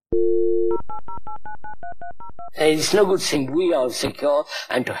It's no good saying we are secure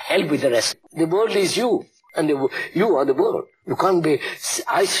and to help with the rest. The world is you, and you are the world. You can't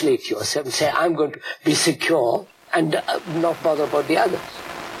isolate yourself and say, I'm going to be secure and not bother about the others.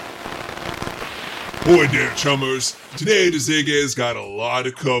 Boy there, chummers. Today, the Ziggy's got a lot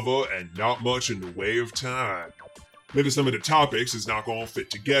to cover and not much in the way of time. Maybe some of the topics is not going to fit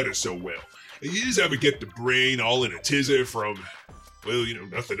together so well. And you just ever get the brain all in a tizzy from, well,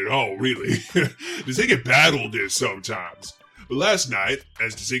 nothing at all, really. The Ziggy battled this sometimes. But last night,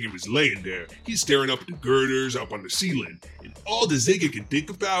 as the Ziggy was laying there, he's staring up at the girders up on the ceiling, and all the Ziggy can think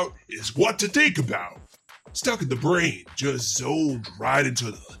about is what to think about. Stuck in the brain, just zoned right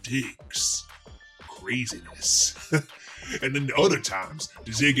into the things. Craziness. And then the other times,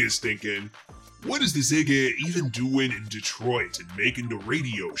 the Ziggy is thinking, what is the Ziggy even doing in Detroit and making the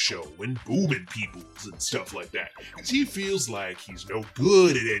radio show and booming peoples and stuff like that? Because he feels like he's no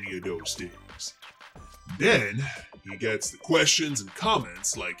good at any of those things. Then he gets the questions and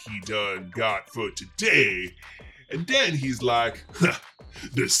comments like he done got for today, and then he's like,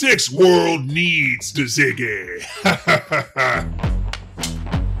 the sixth world needs the Ziggy.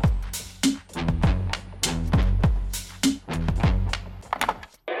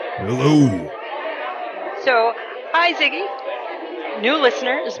 Hello. So, hi Ziggy. New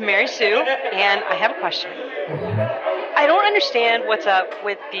listener is Mary Sue, and I have a question. I don't understand what's up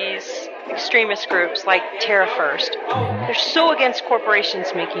with these extremist groups like Terra First. They're so against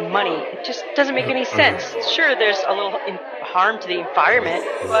corporations making money. It just doesn't make any sense. Sure, there's a little harm to the environment,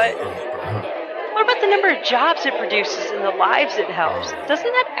 but what about the number of jobs it produces and the lives it helps?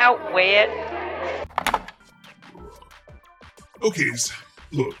 Doesn't that outweigh it? Okay,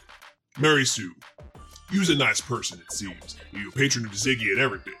 look, Mary Sue, you's a nice person, it seems. You're a patron of the Ziggy and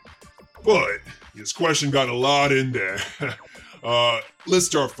everything. But this question got a lot in there. Let's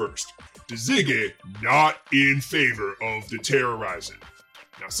start first. The Ziggy not in favor of the terrorizing.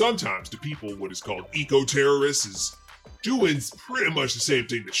 Now, sometimes the people, what is called eco-terrorists, is doing pretty much the same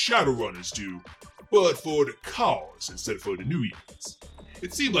thing that Shadowrunners do, but for the cause instead of for the Nuyans.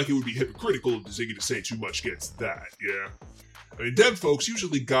 It seemed like it would be hypocritical of the Ziggy to say too much against that, yeah? I mean, them folks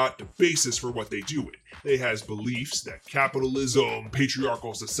usually got the basis for what they do it. They has beliefs that capitalism,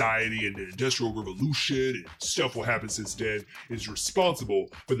 patriarchal society, and the Industrial Revolution, and stuff what happened since then, is responsible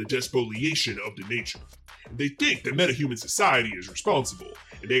for the despoliation of the nature. And they think that metahuman society is responsible,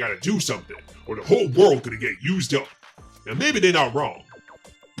 and they gotta do something, or the whole world gonna get used up. Now maybe they're not wrong,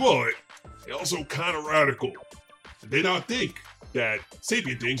 but they're also kinda radical. And they not think that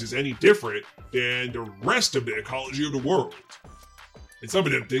sapient things is any different than the rest of the ecology of the world. And some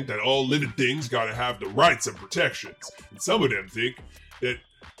of them think that all living things gotta have the rights and protections. And some of them think that,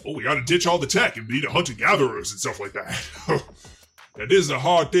 we gotta ditch all the tech and be the hunter-gatherers and stuff like that. Now this is a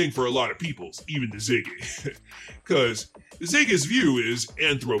hard thing for a lot of peoples, even the Ziggy. Because the Ziggy's view is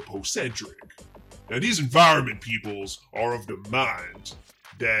anthropocentric. Now these environment peoples are of the mind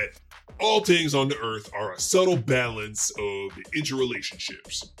that all things on the earth are a subtle balance of the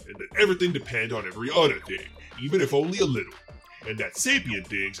interrelationships, and that everything depends on every other thing, even if only a little, and that sapient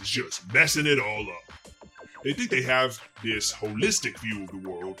things is just messing it all up. They think they have this holistic view of the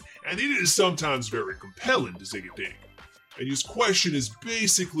world, and it is sometimes very compelling to Ziggy think. And his question is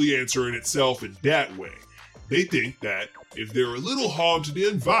basically answering itself in that way. They think that if there are a little harm to the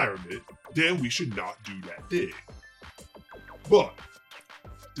environment, then we should not do that thing. But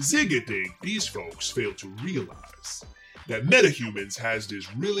the Ziggy think these folks fail to realize that metahumans has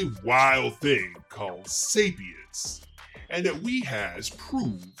this really wild thing called sapience, and that we has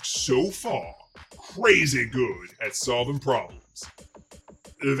proved so far crazy good at solving problems.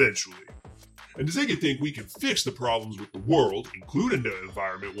 Eventually. And the Ziggy think we can fix the problems with the world, including the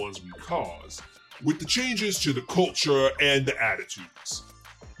environment ones we cause, with the changes to the culture and the attitudes.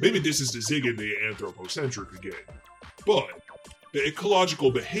 Maybe this is the Ziggy the anthropocentric again, but the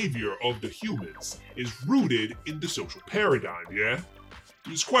ecological behavior of the humans is rooted in the social paradigm, yeah?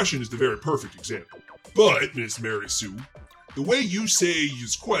 This question is the very perfect example. But, Miss Mary Sue, the way you say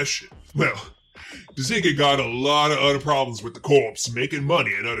you's question, well, the Ziggy got a lot of other problems with the corpse, making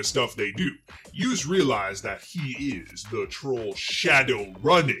money and other stuff they do. You's realize that he is the troll shadow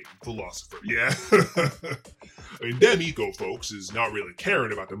running philosopher, yeah? I mean, them eco folks is not really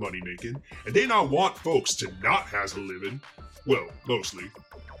caring about the money making, and they not want folks to not has a living. Well, mostly.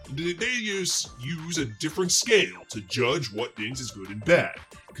 They use a different scale to judge what things is good and bad,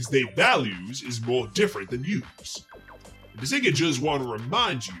 because their values is more different than yours. The Ziggy just want to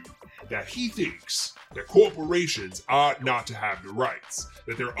remind you that he thinks that corporations ought not to have the rights,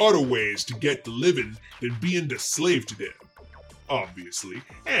 that there are other ways to get the living than being the slave to them. obviously,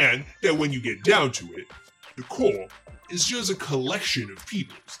 and that when you get down to it, the core is just a collection of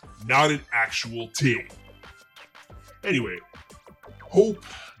peoples, not an actual thing. Anyway, hope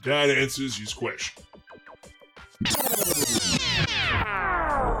that answers your question.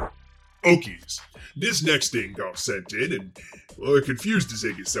 Okies, this next thing got sent in, and well, it confused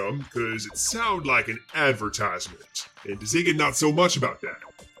Daziggy some, because it sounded like an advertisement, and Daziggy not so much about that.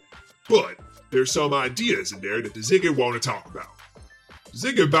 But there's some ideas in there that Daziggy want to talk about.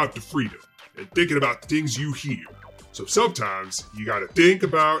 Daziggy about the freedom, and thinking about the things you hear. So sometimes you gotta think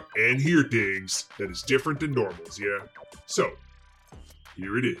about and hear things that is different than normals, yeah? So,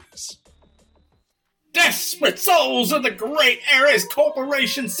 here it is. Desperate souls of the great Ares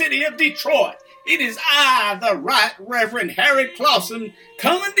Corporation city of Detroit. It is I, the Right Reverend Harry Clausen,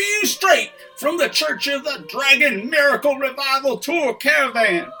 coming to you straight from the Church of the Dragon Miracle Revival Tour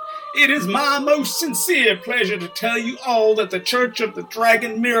Caravan. It is my most sincere pleasure to tell you all that the Church of the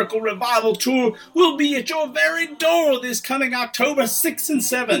Dragon Miracle Revival Tour will be at your very door this coming October 6th and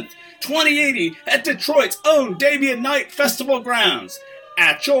 7th, 2080, at Detroit's own Damien Night Festival grounds.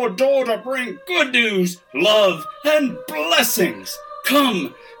 At your door to bring good news, love, and blessings.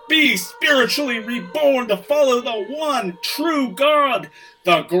 Come, be spiritually reborn to follow the one true God,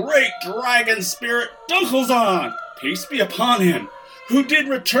 the great dragon spirit Dunkelzahn, peace be upon him, who did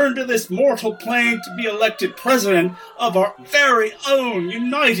return to this mortal plane to be elected president of our very own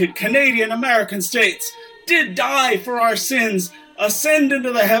United Canadian American States, did die for our sins, ascend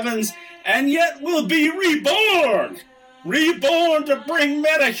into the heavens, and yet will be reborn. Reborn to bring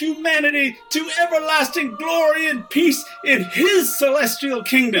meta-humanity to everlasting glory and peace in his celestial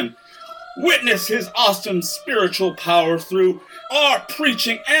kingdom. Witness his awesome spiritual power through our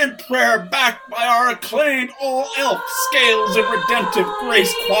preaching and prayer backed by our acclaimed all-elf Scales of Redemptive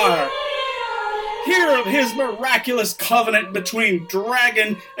Grace Choir. Hear of his miraculous covenant between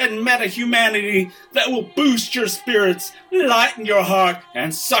dragon and meta-humanity that will boost your spirits, lighten your heart,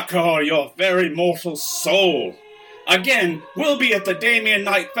 and succor your very mortal soul. Again, we'll be at the Damien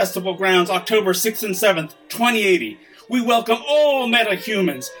Night Festival grounds October 6th and 7th, 2080. We welcome all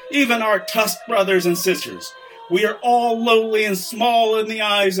meta-humans, even our tusked brothers and sisters. We are all lowly and small in the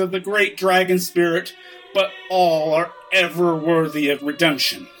eyes of the great dragon spirit, but all are ever worthy of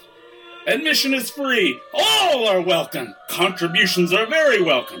redemption. Admission is free. All are welcome. Contributions are very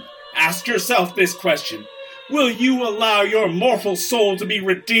welcome. Ask yourself this question. Will you allow your mortal soul to be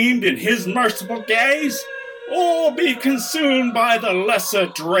redeemed in his merciful gaze? Or be consumed by the lesser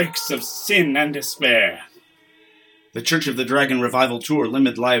drakes of sin and despair? The Church of the Dragon Revival Tour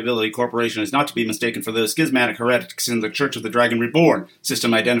Limited Liability Corporation is not to be mistaken for those schismatic heretics in the Church of the Dragon Reborn.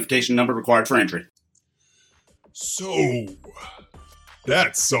 System identification number required for entry. So,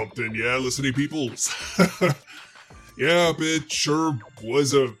 that's something, yeah, listening peoples. Yeah, it sure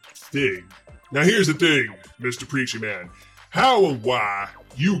was a thing. Now here's the thing, Mr. Preachy Man. How and why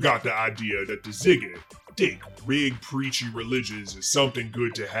you got the idea that the Ziggy think big preachy religions is something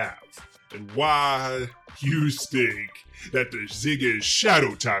good to have, and why you think that the Ziggy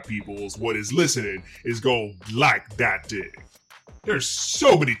shadow type peoples what is listening is gonna like that thing. There's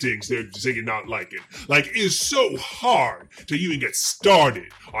so many things there Ziggy not liking. Like, it's so hard to even get started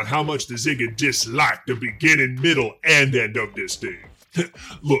on how much the Ziggy dislike the beginning, middle, and end of this thing.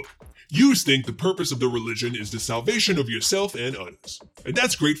 Look, you think the purpose of the religion is the salvation of yourself and others, and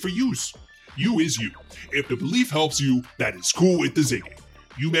that's great for yous. You is you. If the belief helps you, that is cool with the Ziggy.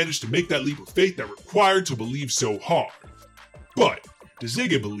 You managed to make that leap of faith that required to believe so hard. But the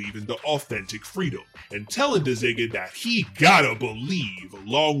Ziggy believe in the authentic freedom, and telling the Ziggy that he gotta believe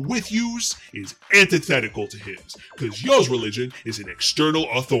along with yous is antithetical to his, cause yours religion is an external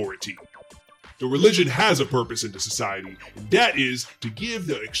authority. The religion has a purpose in the society, and that is to give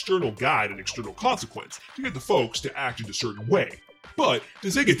the external guide an external consequence to get the folks to act in a certain way. But the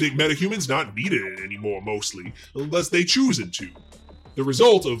Ziggy think metahumans not needed it anymore mostly, unless they choosing to. The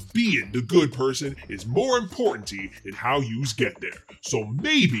result of being the good person is more important than how yous get there. So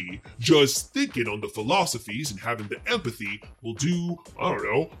maybe just thinking on the philosophies and having the empathy will do, I don't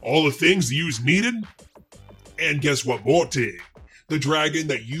know, all the things yous needed? And guess what more thing? The dragon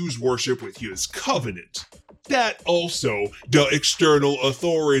that yous worship with his covenant. That also the external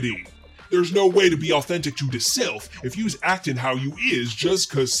authority. There's no way to be authentic to the self if you's acting how you is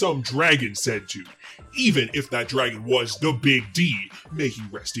just cause some dragon said to. Even if that dragon was the Big D, may he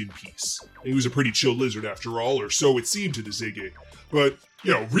rest in peace. He was a pretty chill lizard after all, or so it seemed to the Ziggy. But,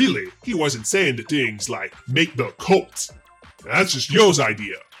 really, he wasn't saying the things like, make the cult. That's just yo's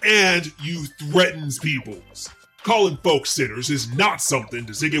idea. And you threatens peoples. Calling folks sinners is not something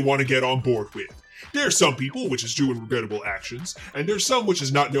the Ziggy want to get on board with. There's some people which is doing regrettable actions, and there's some which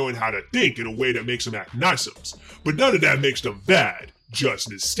is not knowing how to think in a way that makes them act niceums. But none of that makes them bad, just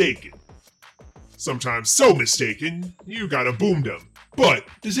mistaken. Sometimes so mistaken, you gotta boom them. But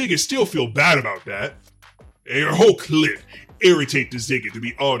the Ziggy still feel bad about that. And your whole clip irritate the Ziggy, to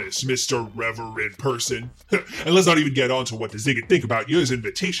be honest, Mr. Reverend person. And let's not even get on to what the Ziggy think about your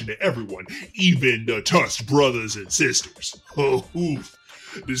invitation to everyone, even the Tusk brothers and sisters. Oh, oof.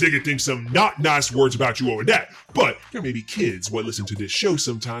 The Ziggy thinks some not nice words about you over that, but there may be kids what listen to this show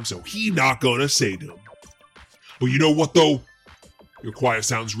sometimes, so he not gonna say them. But you know what though? Your choir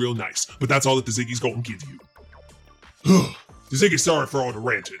sounds real nice, but that's all that the Ziggy's gonna give you. The Ziggy's sorry for all the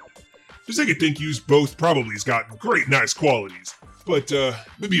ranting. The Ziggy think yous both probably's got great nice qualities, but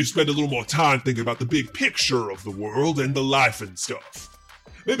maybe you spend a little more time thinking about the big picture of the world and the life and stuff.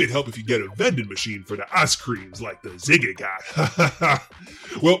 Maybe it'd help if you get a vending machine for the ice creams like the Ziggy got.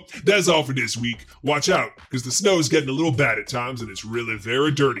 Well, that's all for this week. Watch out, because the snow's getting a little bad at times and it's really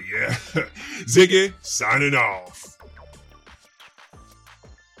very dirty, yeah? Ziggy, signing off.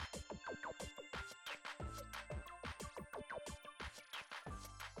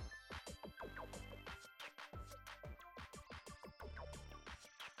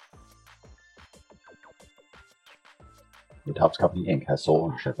 The Topps Company Inc. has sole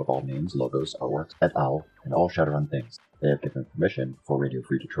ownership of all names, logos, artworks, et al., and all Shadowrun things. They have given permission for Radio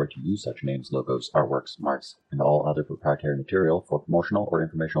Free Detroit to use such names, logos, artworks, marks, and all other proprietary material for promotional or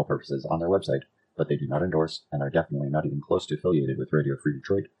informational purposes on their website, but they do not endorse and are definitely not even close to affiliated with Radio Free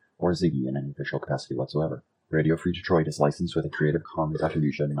Detroit or Ziggy in any official capacity whatsoever. Radio Free Detroit is licensed with a Creative Commons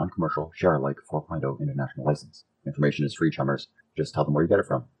Attribution, Non-Commercial, Share-alike 4.0 International License. Information is free, chummers. Just tell them where you get it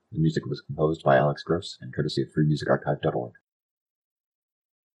from. The music was composed by Alex Gross and courtesy of freemusicarchive.org.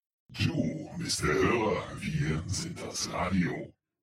 Du, Mr. Hörer, wir sind das Radio.